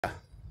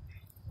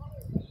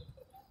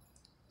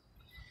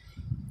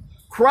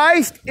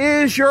Christ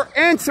is your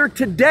answer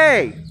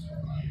today.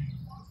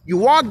 You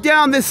walk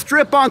down this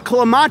strip on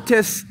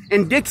Clematis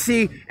and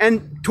Dixie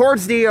and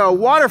towards the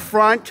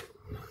waterfront,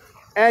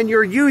 and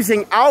you're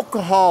using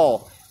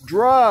alcohol,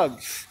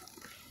 drugs,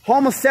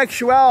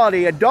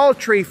 homosexuality,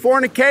 adultery,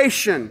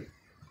 fornication,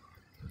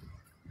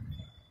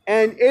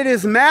 and it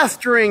is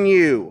mastering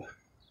you.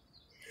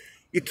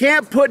 You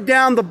can't put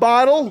down the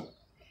bottle.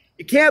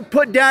 You can't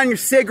put down your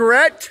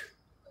cigarette.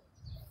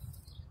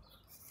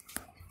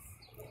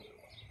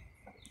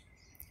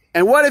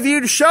 And what have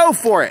you to show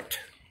for it?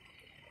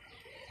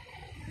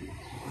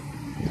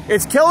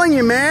 It's killing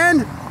you,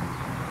 man.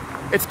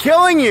 It's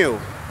killing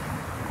you.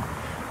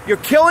 You're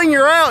killing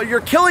your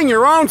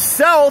own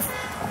self,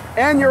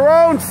 and your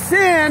own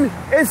sin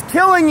is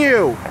killing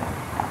you.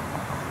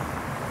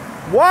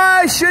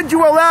 Why should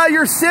you allow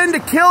your sin to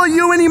kill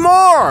you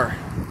anymore?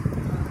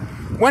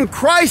 When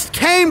Christ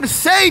came to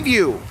save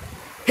you,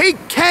 He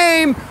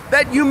came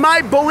that you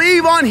might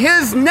believe on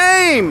His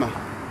name.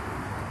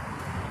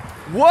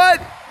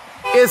 What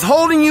is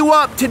holding you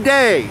up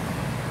today?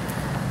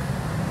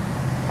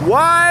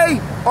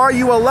 Why are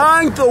you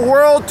allowing the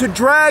world to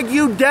drag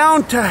you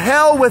down to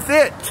hell with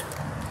it?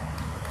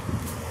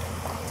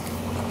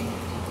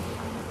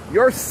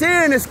 Your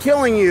sin is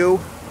killing you.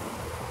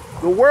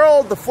 The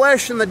world, the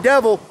flesh, and the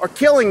devil are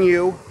killing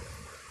you.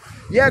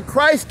 Yet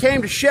Christ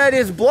came to shed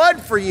His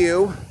blood for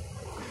you.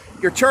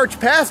 Your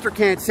church pastor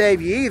can't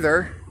save you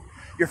either.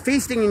 Your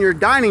feasting and your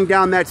dining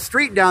down that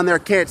street down there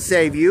can't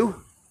save you.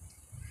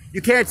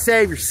 You can't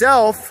save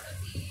yourself.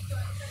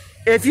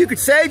 If you could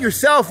save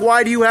yourself,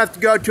 why do you have to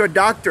go to a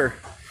doctor?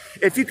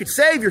 If you could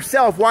save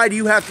yourself, why do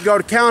you have to go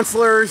to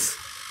counselors,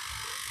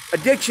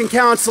 addiction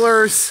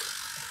counselors?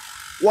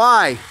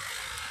 Why?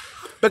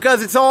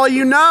 Because it's all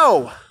you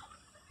know.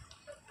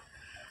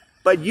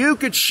 But you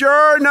could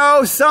sure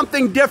know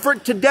something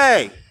different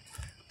today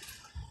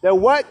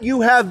than what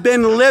you have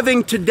been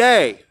living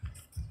today.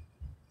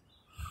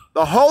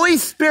 The Holy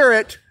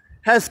Spirit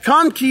has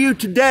come to you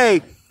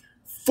today,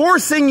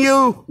 forcing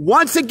you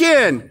once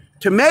again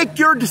to make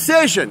your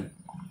decision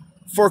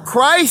for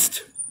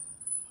Christ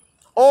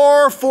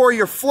or for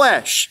your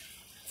flesh.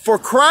 For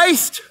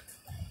Christ,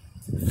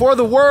 for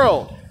the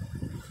world.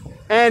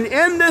 And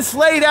in this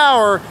late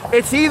hour,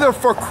 it's either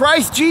for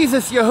Christ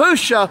Jesus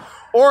Yahusha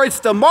or it's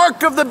the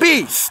mark of the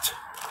beast.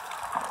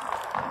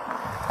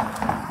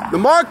 The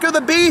mark of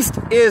the beast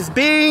is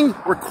being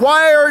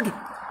required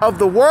of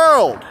the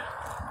world.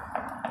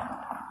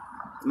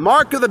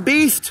 Mark of the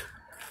beast,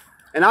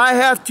 and I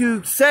have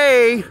to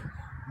say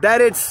that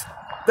it's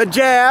the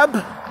jab,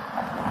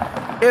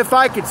 if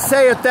I could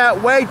say it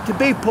that way to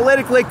be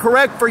politically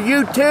correct for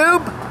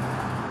YouTube.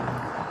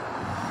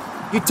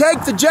 You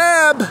take the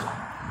jab,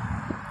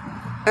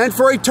 and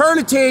for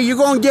eternity, you're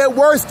going to get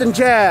worse than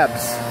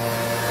jabs.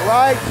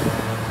 Right?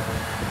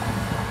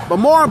 But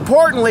more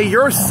importantly,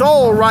 your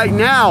soul right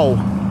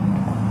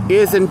now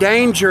is in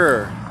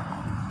danger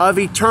of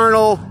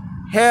eternal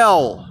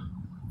hell.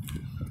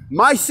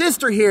 My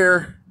sister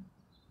here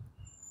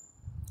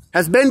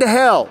has been to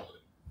hell.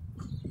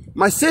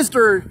 My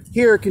sister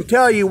here can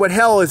tell you what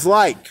hell is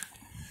like.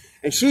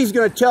 And she's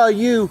going to tell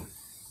you,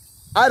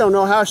 I don't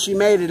know how she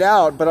made it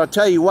out, but I'll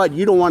tell you what,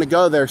 you don't want to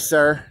go there,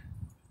 sir.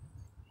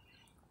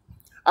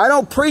 I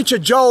don't preach a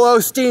Joel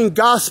Osteen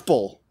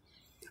gospel.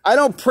 I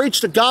don't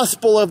preach the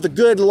gospel of the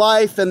good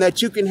life and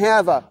that you can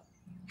have a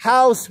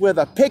house with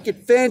a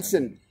picket fence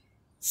and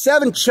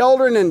 7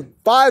 children and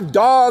 5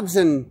 dogs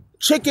and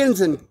chickens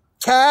and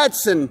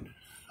cats and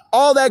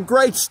all that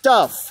great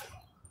stuff.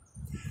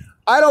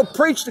 I don't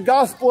preach the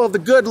gospel of the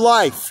good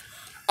life.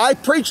 I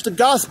preach the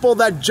gospel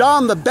that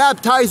John the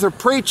Baptizer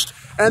preached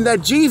and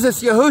that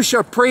Jesus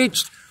Yahusha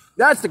preached.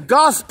 That's the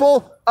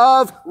gospel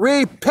of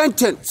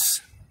repentance.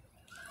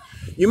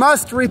 You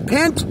must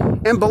repent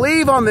and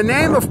believe on the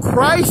name of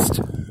Christ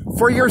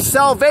for your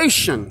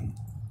salvation.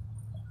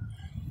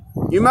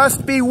 You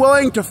must be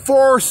willing to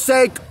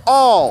forsake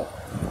all.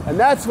 And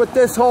that's what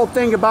this whole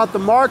thing about the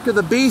mark of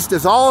the beast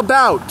is all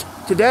about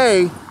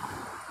today.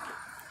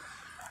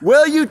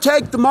 Will you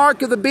take the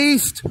mark of the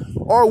beast,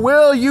 or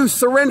will you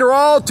surrender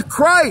all to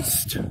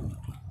Christ?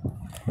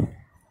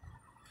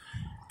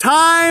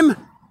 Time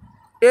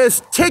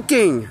is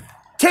ticking.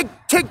 Tick,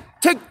 tick,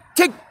 tick,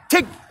 tick,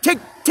 tick, tick,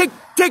 tick,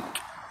 tick.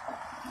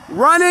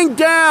 Running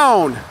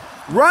down.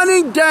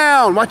 Running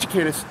down. Watch it,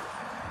 Candace.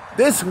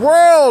 This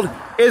world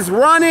is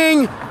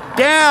running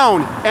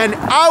down and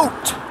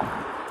out.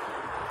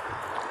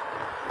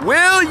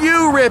 Will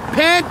you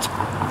repent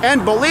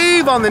and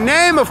believe on the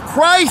name of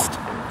Christ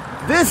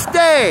this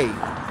day?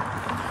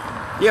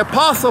 The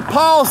Apostle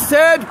Paul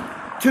said,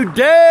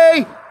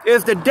 today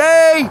is the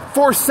day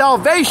for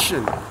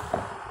salvation.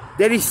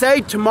 Did he say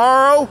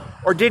tomorrow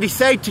or did he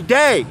say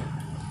today?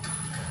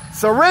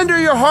 Surrender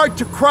your heart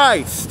to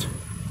Christ.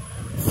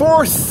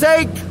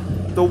 Forsake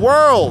the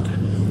world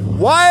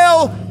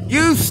while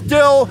you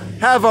still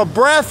have a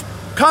breath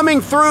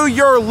coming through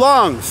your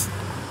lungs.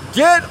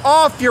 Get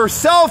off your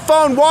cell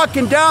phone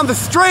walking down the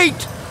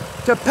street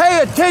to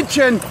pay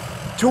attention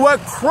to what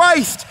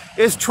Christ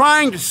is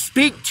trying to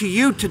speak to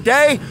you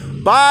today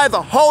by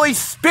the Holy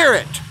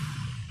Spirit.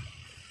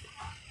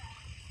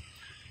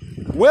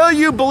 Will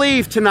you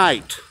believe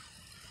tonight?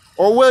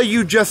 Or will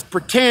you just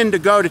pretend to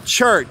go to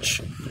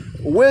church?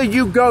 Will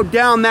you go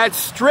down that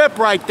strip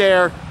right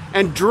there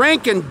and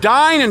drink and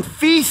dine and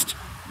feast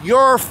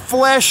your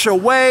flesh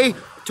away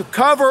to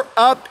cover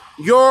up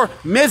your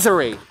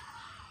misery?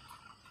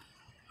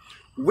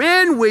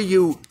 When will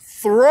you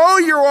throw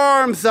your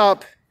arms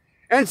up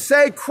and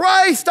say,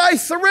 Christ, I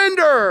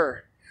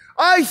surrender.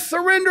 I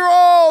surrender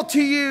all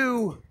to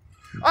you.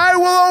 I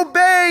will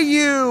obey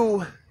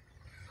you.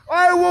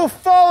 I will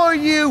follow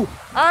you.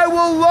 I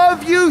will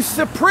love you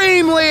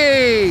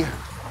supremely.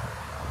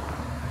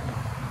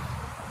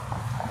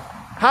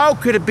 How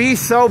could it be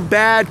so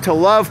bad to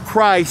love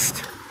Christ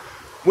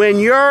when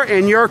you're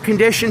in your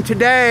condition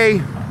today?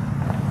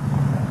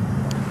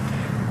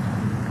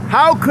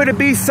 How could it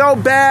be so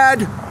bad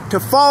to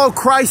follow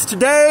Christ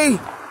today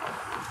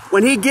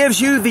when He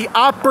gives you the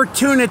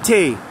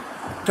opportunity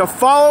to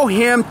follow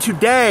Him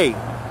today?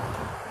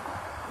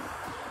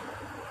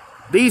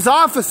 These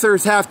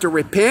officers have to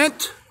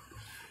repent.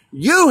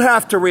 You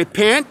have to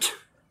repent.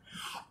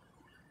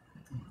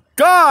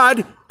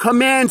 God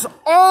commands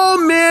all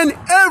men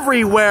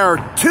everywhere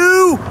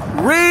to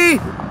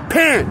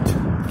repent.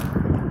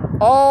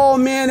 All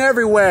men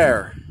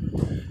everywhere.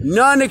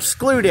 None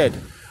excluded.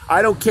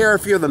 I don't care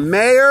if you're the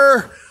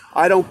mayor.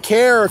 I don't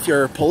care if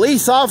you're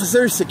police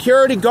officers,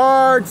 security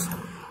guards.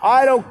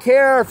 I don't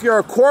care if you're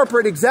a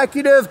corporate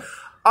executive.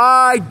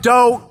 I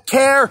don't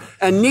care,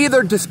 and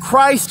neither does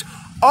Christ.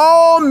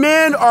 All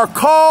men are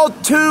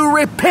called to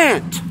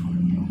repent.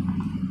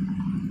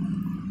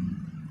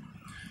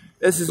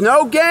 This is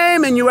no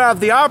game, and you have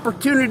the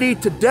opportunity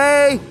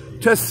today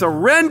to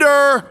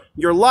surrender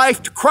your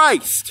life to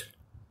Christ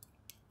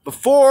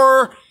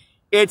before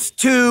it's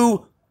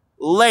too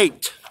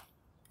late.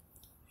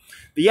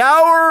 The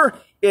hour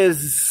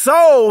is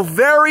so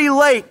very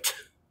late,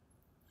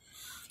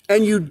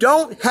 and you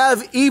don't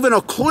have even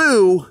a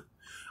clue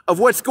of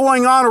what's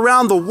going on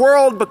around the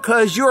world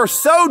because you're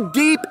so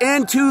deep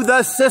into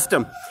the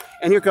system.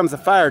 And here comes a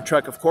fire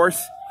truck, of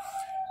course.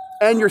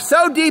 And you're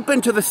so deep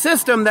into the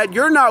system that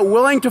you're not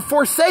willing to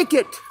forsake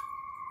it.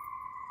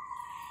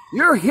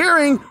 You're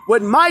hearing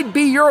what might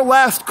be your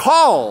last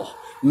call,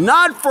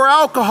 not for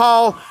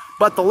alcohol,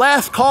 but the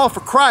last call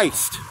for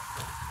Christ.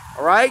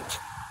 All right?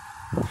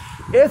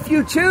 If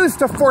you choose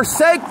to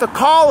forsake the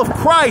call of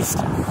Christ,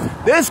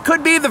 this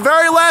could be the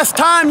very last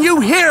time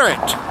you hear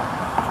it.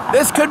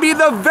 This could be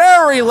the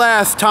very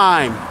last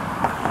time.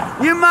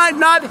 You might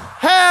not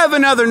have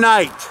another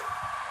night.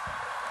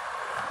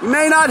 You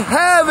may not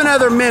have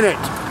another minute,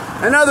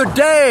 another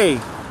day,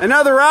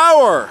 another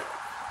hour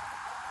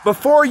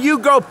before you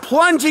go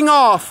plunging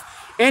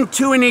off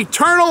into an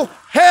eternal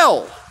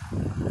hell.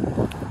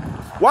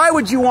 Why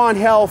would you want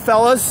hell,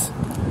 fellas?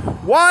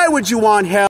 Why would you want hell?